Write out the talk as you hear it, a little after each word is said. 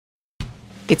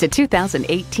It's a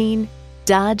 2018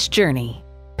 Dodge Journey.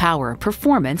 Power,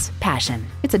 performance, passion.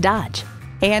 It's a Dodge.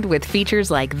 And with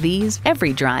features like these,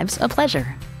 every drive's a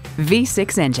pleasure.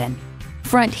 V6 engine,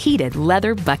 front heated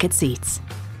leather bucket seats,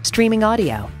 streaming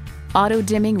audio, auto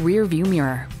dimming rear view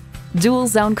mirror, dual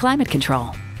zone climate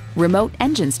control, remote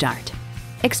engine start,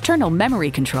 external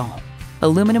memory control,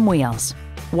 aluminum wheels,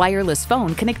 wireless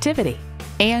phone connectivity,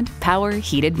 and power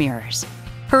heated mirrors.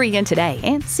 Hurry in today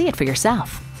and see it for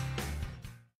yourself.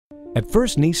 At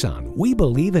First Nissan, we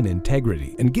believe in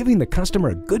integrity and giving the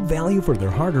customer a good value for their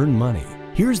hard-earned money.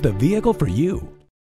 Here's the vehicle for you.